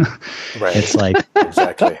couch. Right. It's like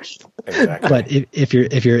exactly. But if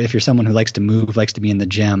you're someone who likes to move, likes to be in the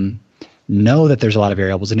gym, know that there's a lot of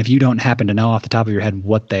variables. And if you don't happen to know off the top of your head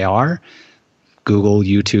what they are, Google,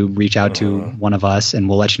 YouTube, reach out to one of us, and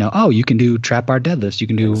we'll let you know. Oh, you can do trap bar deadlifts. You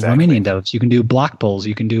can do Romanian deadlifts. You can do block pulls.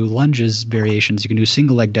 You can do lunges variations. You can do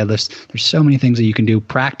single leg deadlifts. There's so many things that you can do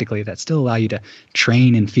practically that still allow you to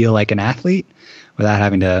train and feel like an athlete without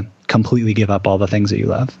having to completely give up all the things that you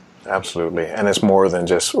love. Absolutely. And it's more than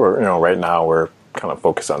just, right now we're kind of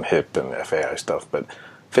focused on hip and FAI stuff, but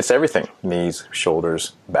fits everything: knees,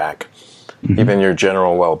 shoulders, back, even your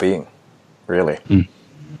general well-being, really.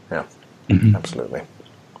 Yeah, absolutely.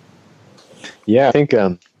 Yeah, I think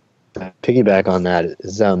piggyback on that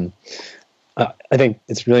is I think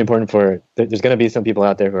it's really important there's going to be some people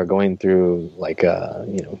out there who are going through like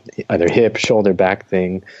either hip, shoulder, back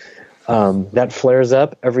thing that flares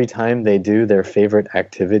up every time they do their favorite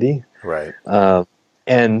activity. Right.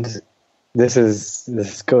 And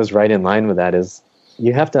this goes right in line with that. Is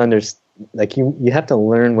you have to understand, like you have to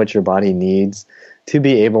learn what your body needs to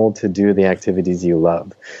be able to do the activities you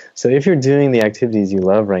love. So if you're doing the activities you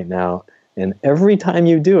love right now, and every time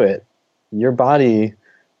you do it, your body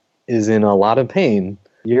is in a lot of pain,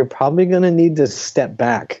 you're probably going to need to step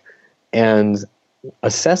back and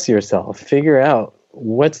assess yourself, figure out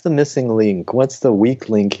what's the missing link, what's the weak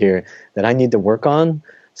link here that I need to work on,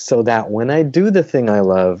 so that when I do the thing I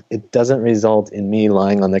love, it doesn't result in me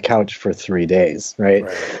lying on the couch for 3 days, right?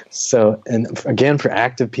 So, and again, for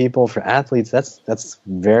active people, for athletes, that's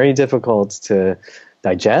very difficult to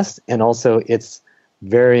digest, and also it's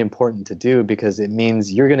very important to do because it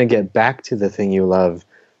means you're going to get back to the thing you love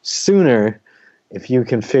sooner if you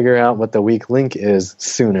can figure out what the weak link is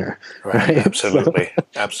sooner. Right? Absolutely.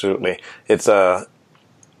 Absolutely. It's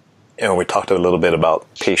we talked a little bit about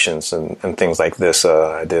patience and things like this.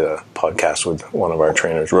 I did a podcast with one of our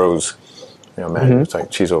trainers, Rose. It's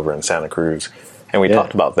like she's over in Santa Cruz, and we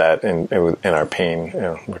talked about that in our pain.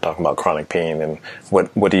 We're talking about chronic pain and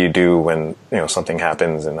what do you do when something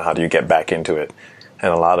happens, and how do you get back into it?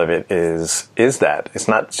 And a lot of it is that it's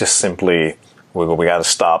not just simply we got to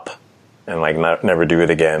stop and like never do it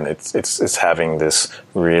again. It's having this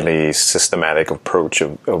really systematic approach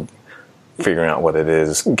of figuring out what it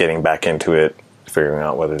is, getting back into it, figuring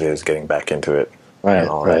out what it is, getting back into it, and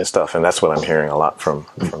all that stuff. And that's what I'm hearing a lot from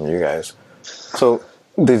you guys. So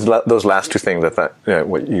those last two things that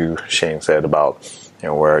what you, Shane, said about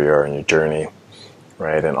where you are in your journey,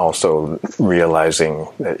 right, and also realizing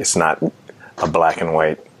that it's not a black and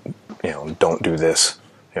white, don't do this,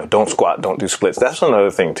 don't squat, don't do splits. That's another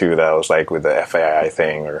thing too that I was like with the FAI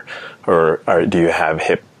thing, or do you have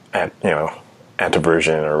hip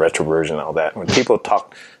anteversion or retroversion, all that. When people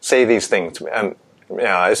say these things to me, and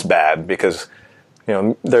it's bad because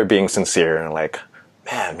they're being sincere and like,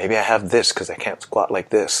 man, maybe I have this because I can't squat like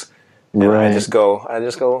this. And I just go,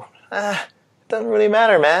 it doesn't really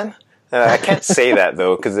matter, man. I can't say that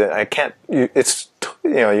though because I can't.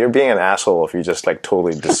 You're being an asshole if you just like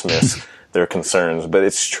totally dismiss their concerns, but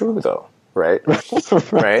it's true though, right?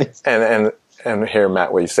 Right. And hear,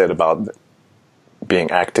 Matt, what you said about being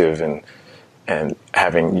active and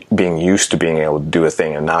being used to being able to do a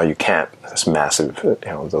thing, and now you can't. It's massive.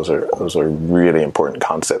 Those are really important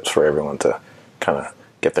concepts for everyone to kind of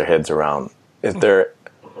get their heads around. Is there,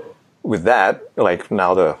 with that, like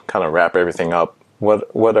now to kind of wrap everything up,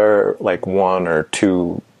 what are like one or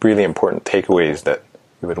two really important takeaways that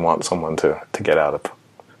you would want someone to get out of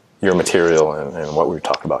your material and what we've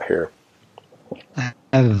talked about here? I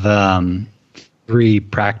have three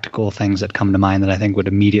practical things that come to mind that I think would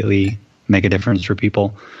immediately make a difference for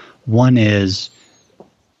people. One is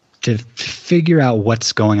to figure out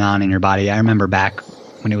what's going on in your body. I remember back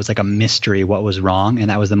when it was like a mystery what was wrong, and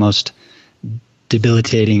that was the most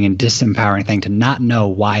debilitating and disempowering thing, to not know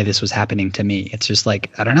why this was happening to me. It's just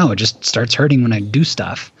like, I don't know, it just starts hurting when I do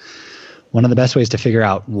stuff. One of the best ways to figure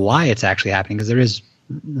out why it's actually happening, because there is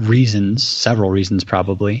reasons, several reasons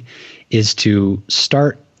probably, is to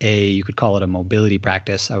start you could call it a mobility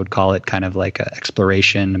practice. I would call it kind of like an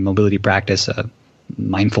exploration, a mobility practice, a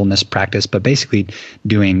mindfulness practice, but basically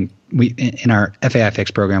in our FAI Fix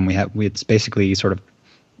program, it's basically sort of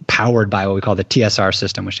powered by what we call the TSR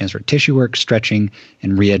system, which stands for tissue work, stretching,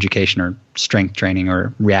 and re-education, or strength training,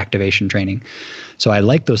 or reactivation training. So I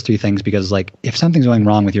like those three things because, like, if something's going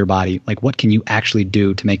wrong with your body, like, what can you actually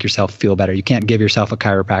do to make yourself feel better? You can't give yourself a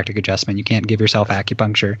chiropractic adjustment. You can't give yourself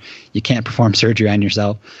acupuncture. You can't perform surgery on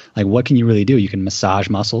yourself. Like, what can you really do? You can massage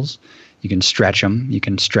muscles. You can stretch them. You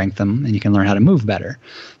can strengthen them, and you can learn how to move better.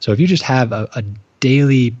 So if you just have a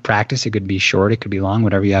daily practice, it could be short, it could be long,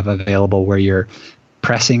 whatever you have available, where you're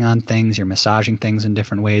pressing on things, you're massaging things in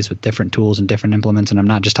different ways with different tools and different implements. And I'm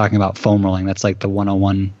not just talking about foam rolling. That's like the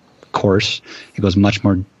 101 course. It goes much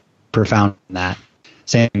more profound than that.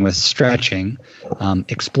 Same with stretching.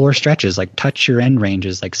 Explore stretches, like touch your end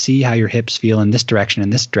ranges, like see how your hips feel in this direction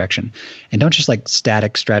and this direction. And don't just like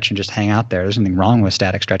static stretch and just hang out there. There's nothing wrong with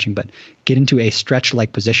static stretching, but get into a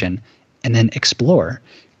stretch-like position and then explore.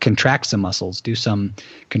 Contract some muscles, do some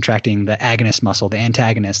contracting the agonist muscle, the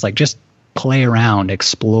antagonist, like just play around,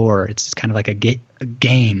 explore. It's kind of like a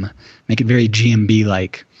game. Make it very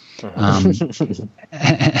GMB-like.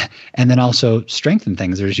 And then also strengthen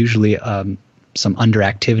things. There's usually some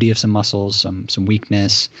underactivity of some muscles, some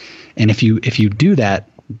weakness. And if you do that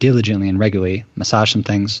diligently and regularly, massage some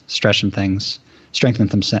things, stretch some things,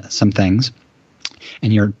 strengthen some things,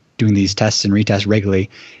 and you're doing these tests and retests regularly,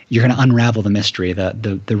 you're going to unravel the mystery.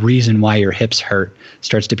 The reason why your hips hurt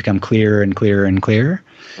starts to become clearer and clearer and clearer.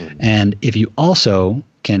 And if you also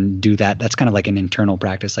can do that, that's kind of like an internal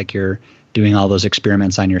practice, like you're doing all those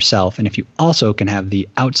experiments on yourself. And if you also can have the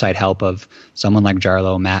outside help of someone like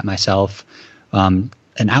Jarlo, Matt, myself, an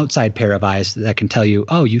outside pair of eyes that can tell you,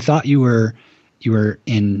 oh, you thought you were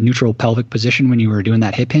in neutral pelvic position when you were doing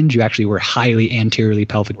that hip hinge, you actually were highly anteriorly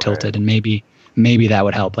pelvic tilted, and maybe that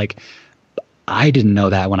would help. Like, I didn't know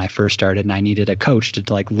that when I first started, and I needed a coach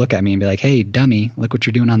to like look at me and be like, hey, dummy, look what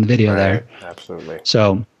you're doing on the video there. Absolutely.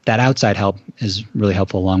 So that outside help is really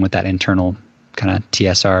helpful, along with that internal kind of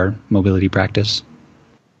TSR mobility practice.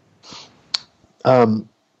 I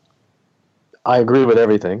agree with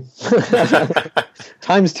everything.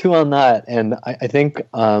 Times two on that. And I think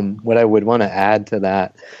what I would want to add to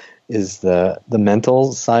that is the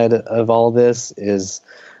mental side of all this is,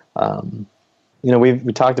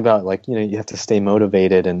 we talked about, like, you have to stay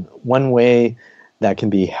motivated. And one way that can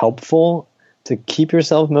be helpful to keep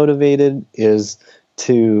yourself motivated is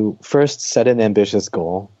to first set an ambitious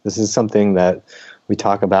goal. This is something that we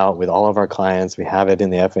talk about with all of our clients. We have it in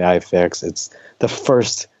the FAI Fix. It's the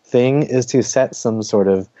first thing is to set some sort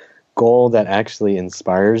of goal that actually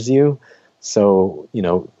inspires you. So,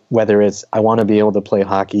 whether it's, I want to be able to play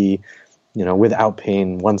hockey, without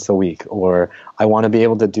pain once a week, or I want to be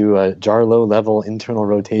able to do a Jarlo level internal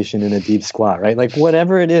rotation in a deep squat, right? Like,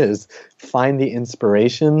 whatever it is, find the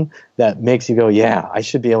inspiration that makes you go, yeah, I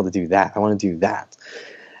should be able to do that. I want to do that.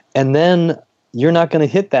 And then you're not going to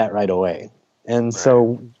hit that right away. And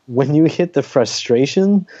so when you hit the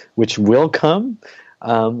frustration, which will come,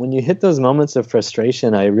 when you hit those moments of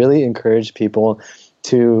frustration, I really encourage people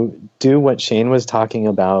to do what Shane was talking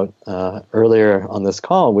about earlier on this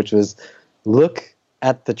call, which was look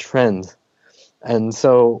at the trend. And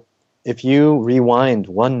so if you rewind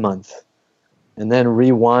 1 month and then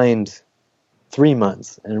rewind 3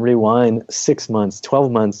 months and rewind 6 months,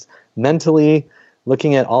 12 months, mentally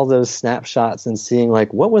looking at all those snapshots and seeing,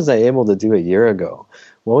 like, what was I able to do a year ago?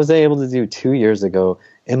 What was I able to do 2 years ago?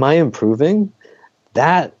 Am I improving?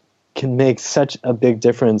 That can make such a big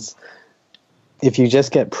difference if you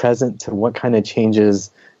just get present to what kind of changes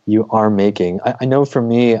you are making. I know for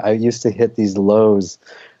me, I used to hit these lows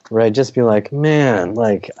where I'd just be like, man,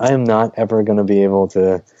 like, I'm not ever going to be able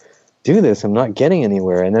to do this. I'm not getting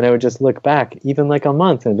anywhere. And then I would just look back even like a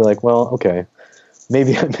month and be like, well, okay,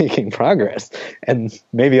 maybe I'm making progress, and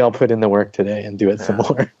maybe I'll put in the work today and do it some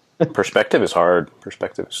more. Perspective is hard.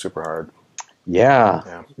 Perspective is super hard.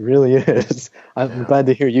 Yeah, it really is. I'm glad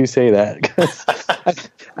to hear you say that, because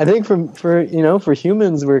I think for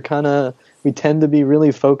humans, we tend to be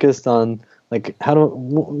really focused on, like,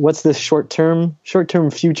 what's this short term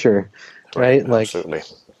future, right? Like Absolutely.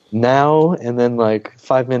 now and then like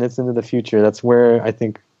 5 minutes into the future, that's where I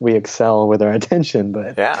think we excel with our attention.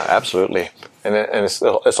 But Yeah, absolutely. And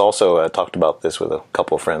it's also, I talked about this with a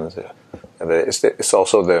couple of friends. It's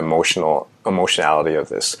also the emotionality of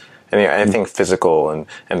this. And anything physical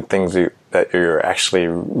and things that you're actually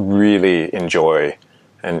really enjoy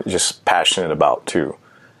and just passionate about too,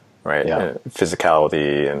 right? Yeah. And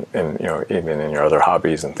physicality and even in your other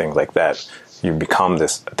hobbies and things like that, you become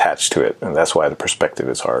this attached to it, and that's why the perspective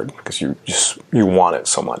is hard, because you want it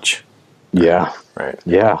so much. yeah, Right.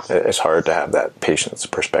 yeah, It's hard to have that patience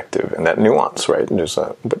perspective and that nuance, right? And there's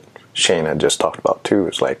what Shane had just talked about too.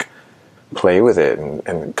 Is like play with it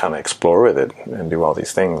and kind of explore with it and do all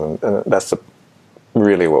these things. And that's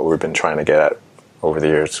really what we've been trying to get at over the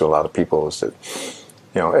years to a lot of people, is that,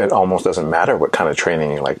 it almost doesn't matter what kind of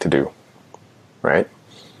training you like to do, right?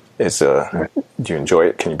 It's do you enjoy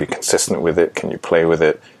it? Can you be consistent with it? Can you play with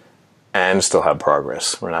it and still have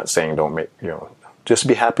progress? We're not saying don't make, just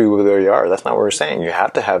be happy with where you are. That's not what we're saying. You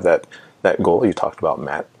have to have that goal you talked about,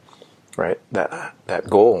 Matt, right? That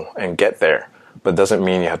goal and get there. But it doesn't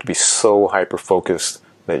mean you have to be so hyper-focused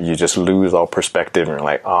that you just lose all perspective and you're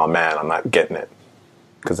like, oh man, I'm not getting it.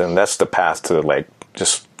 Because then that's the path to like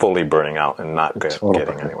just fully burning out and not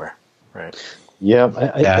getting anywhere, right? yeah.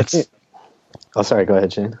 I think, oh, sorry. Go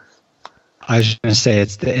ahead, Shane. I was just going to say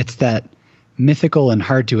it's that mythical and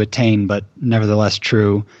hard to attain, but nevertheless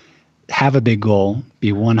true. Have a big goal,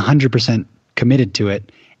 be 100% committed to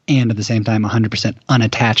it, and at the same time 100%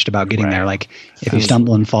 unattached about getting there. Like if you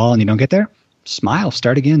stumble and fall and you don't get there, smile,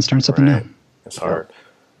 start again, start something new. It's hard.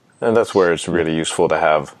 And that's where it's really useful to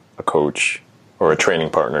have a coach or a training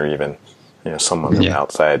partner, even, someone from the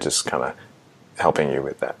outside just kind of helping you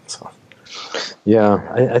with that. So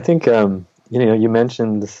Yeah, I think you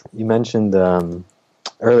mentioned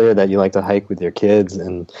earlier that you like to hike with your kids,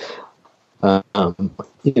 and I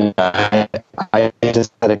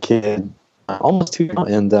just had a kid almost 2 years ago,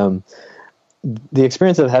 and the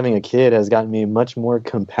experience of having a kid has gotten me much more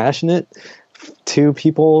compassionate to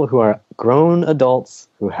people who are grown adults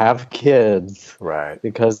who have kids, right?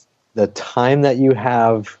 Because the time that you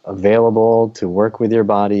have available to work with your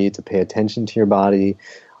body, to pay attention to your body,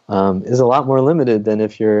 is a lot more limited than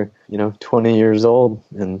if you're 20 years old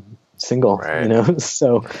and single, right.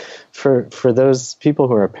 So for those people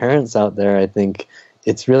who are parents out there, I think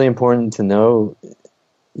it's really important to know,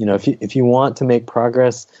 if you want to make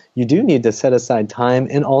progress, you do need to set aside time,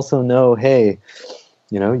 and also know, hey,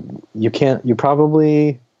 you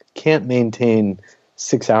probably can't maintain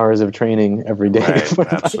 6 hours of training every day, right,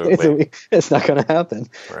 5 days a week. It's not going to happen.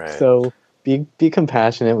 Right. So be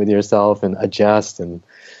compassionate with yourself and adjust, and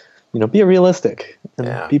be realistic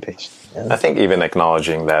and be patient. Yeah. I think even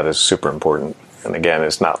acknowledging that is super important. And again,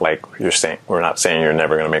 it's not like we're not saying you're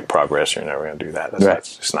never going to make progress, you're never going to do that.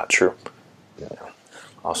 That's just not true. Yeah.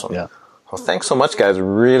 Awesome. Yeah. Well, thanks so much, guys.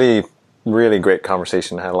 Really, really great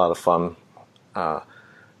conversation. I had a lot of fun.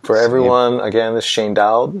 For everyone, again, this is Shane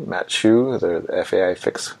Dowd, Matt Hsu, the FAI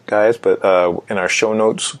Fix guys. But in our show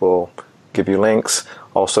notes, we'll give you links.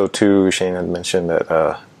 Also, Shane had mentioned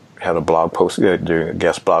that had a blog post, doing a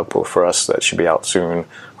guest blog post for us that should be out soon,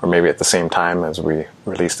 or maybe at the same time as we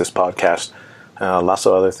release this podcast. Lots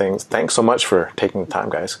of other things. Thanks so much for taking the time,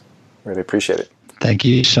 guys. Really appreciate it. Thank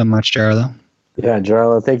you so much, Jarlo. Yeah,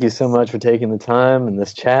 Jarlo, thank you so much for taking the time in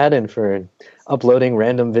this chat and for uploading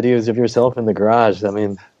random videos of yourself in the garage. I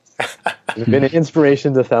mean, you've been an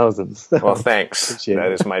inspiration to thousands. Well, thanks.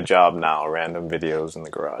 That is my job now, random videos in the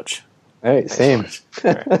garage. All right, same.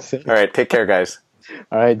 All right. All right, take care, guys.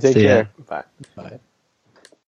 All right, take care. Bye. Bye.